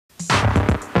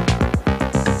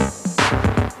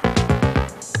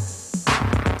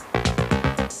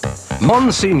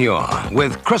Monsignor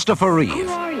with Christopher Reeve. Who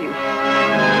are you?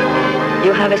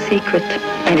 You have a secret,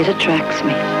 and it attracts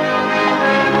me.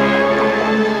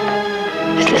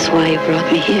 Is this why you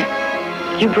brought me here?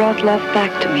 You brought love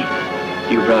back to me.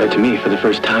 You brought it to me for the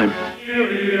first time.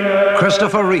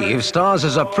 Christopher Reeve stars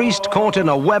as a priest caught in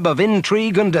a web of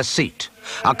intrigue and deceit.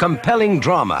 A compelling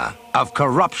drama of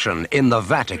corruption in the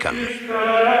Vatican.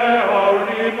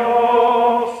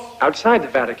 Outside the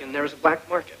Vatican, there is a black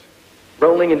market,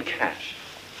 rolling in cash,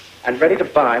 and ready to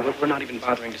buy what we're not even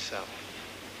bothering to sell.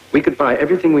 We could buy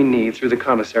everything we need through the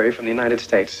commissary from the United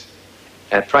States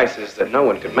at prices that no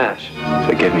one could match.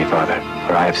 Forgive me, Father,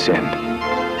 for I have sinned.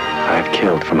 I have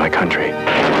killed for my country.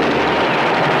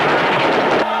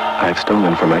 I have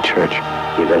stolen from my church.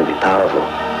 You're going to be powerful.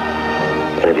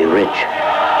 You're going to be rich.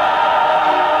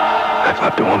 I've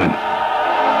loved a woman.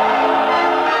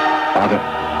 Father,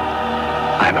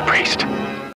 I am a priest.